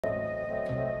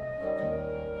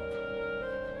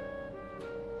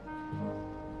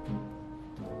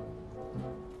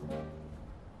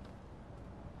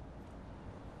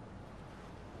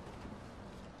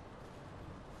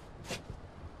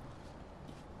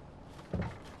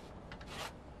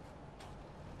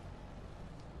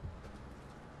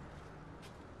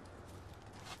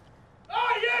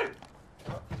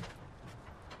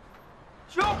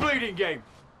waiting game.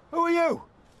 Who are you?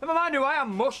 Never mind who I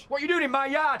am, Mush. What are you doing in my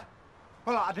yard?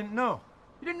 Well, I didn't know.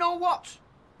 You didn't know what?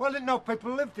 Well, I didn't know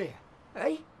people lived here.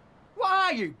 Hey? What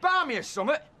are you, barmy or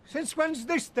something? Since when's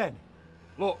this, then?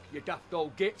 Look, you daft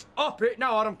old git. Up it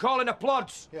now or I'm calling the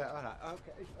plods. Yeah, all right,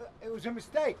 okay. It was a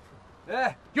mistake.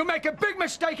 Yeah, you'll make a big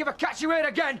mistake if I catch you here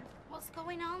again. What's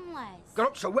going on, Les? Got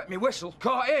up to wet me whistle.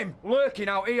 Caught him, lurking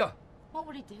out here. What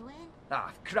were he doing? Ah,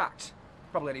 I've cracked.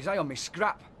 Probably had his eye on me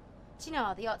scrap. Do you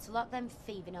know, they ought to lock them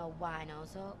thieving old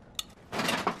winos up.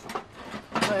 Oh,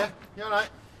 yeah? You all right?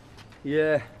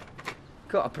 Yeah.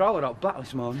 Caught a prowler out back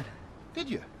this morning. Did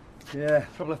you? Yeah,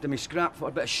 probably after me scrap. Thought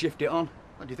I'd better shift it on.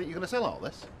 What, do you think you're going to sell all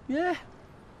this? Yeah.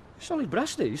 Solid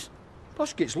brass, these.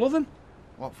 Posh kids love them.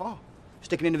 What for?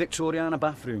 Sticking in the Victoriana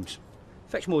bathrooms.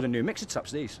 Fetch more than new mixer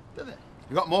taps, these. Did they?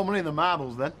 You got more money than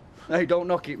marbles, then? Hey, don't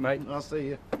knock it, mate. I'll see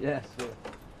you. Yes.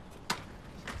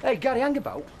 Hey, Gary, hang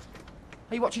about.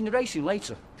 Are you watching the racing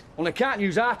later? Well, I can't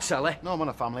use our telly. No, I'm on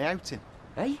a family outing.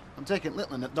 Hey? I'm taking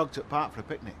Littlin at Dogtut Park for a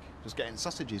picnic. Just getting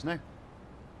sausages now.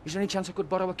 Is there any chance I could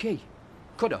borrow a key?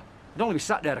 Could I? I'd only be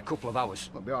sat there a couple of hours.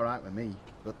 It'll be all right with me.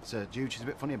 But Jude, she's a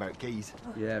bit funny about keys.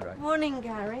 Yeah, right. Morning,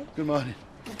 Gary. Good morning.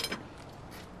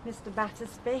 Mr.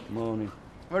 Battersby. Morning.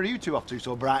 Where are you two off to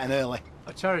so bright and early?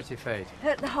 A charity fete.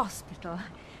 At the hospital.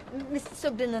 Mr.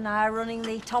 Sugden and I are running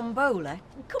the tombola.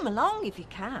 Come along if you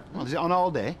can. Well, is it on all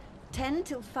day? 10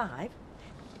 till 5.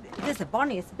 There's a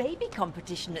bonniest baby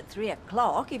competition at 3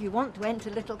 o'clock if you want to enter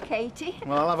little Katie.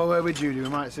 Well, I'll have a word with Judy. We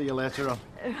might see you later on.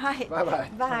 Right. Bye-bye.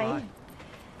 Bye.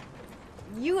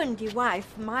 You and your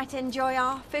wife might enjoy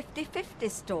our 50-50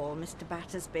 stall, Mr.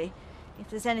 Battersby, if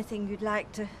there's anything you'd like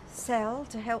to sell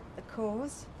to help the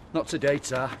cause. Not today,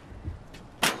 Tar.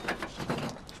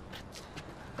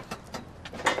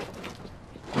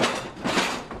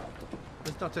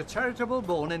 There's not a charitable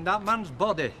bone in that man's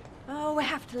body. Oh, we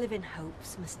have to live in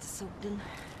hopes, Mr. Sugden.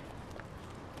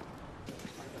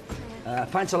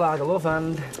 Pint of lager, love,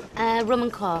 and... Rum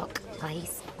and coke,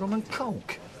 please. rum and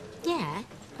coke. Yeah,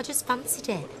 I just fancied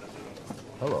it.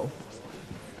 Hello.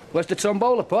 Where's the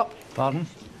tombola, Pop? Pardon?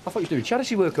 I thought you were doing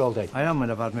charity work all day. I am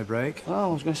when I've had my break. Oh,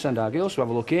 I was going to send our girls to have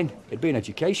a look in. It'd be an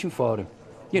education for them.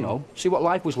 You know, see what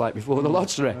life was like before the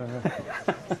lottery.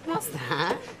 What's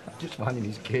that? Just finding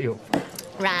his key up.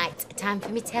 Right, time for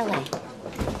me telly.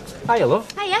 Hiya,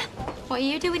 love. Hiya. What are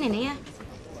you doing in here?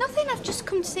 Nothing, I've just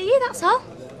come to see you, that's all.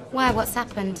 Why, what's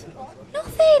happened?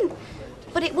 Nothing.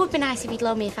 But it would be nice if you'd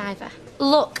loan me a fiver.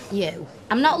 Look, you,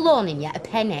 I'm not loaning you a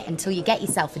penny until you get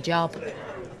yourself a job.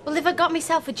 Well, if I got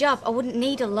myself a job, I wouldn't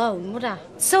need a loan, would I?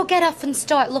 So get off and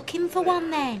start looking for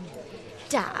one then.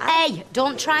 Dad? Hey,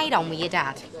 don't try it on with your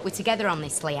dad. We're together on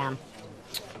this, Leanne.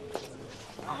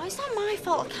 Oh, it's not my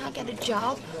fault I can't get a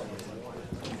job.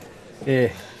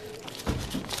 Here.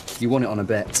 You won it on a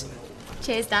bet.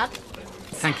 Cheers, Dad.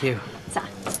 Thank you. Sir.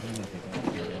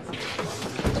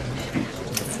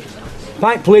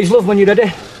 Pint, please, love, when you're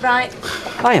ready. Right.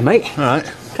 Hiya, mate. All right.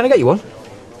 Can I get you one?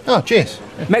 Oh, cheers.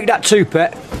 Make that two,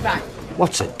 pet. Right.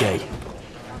 What's a day?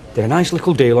 They're a nice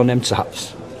little deal on them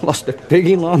taps. Lost a pig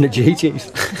in law on the GG's.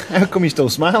 How come you're still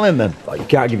smiling, then? Oh, you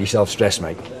can't give yourself stress,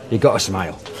 mate. You got to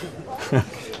smile.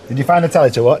 Did you find a telly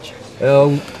to watch?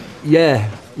 Oh, yeah.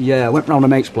 I went round a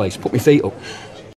mate's place, put my feet up.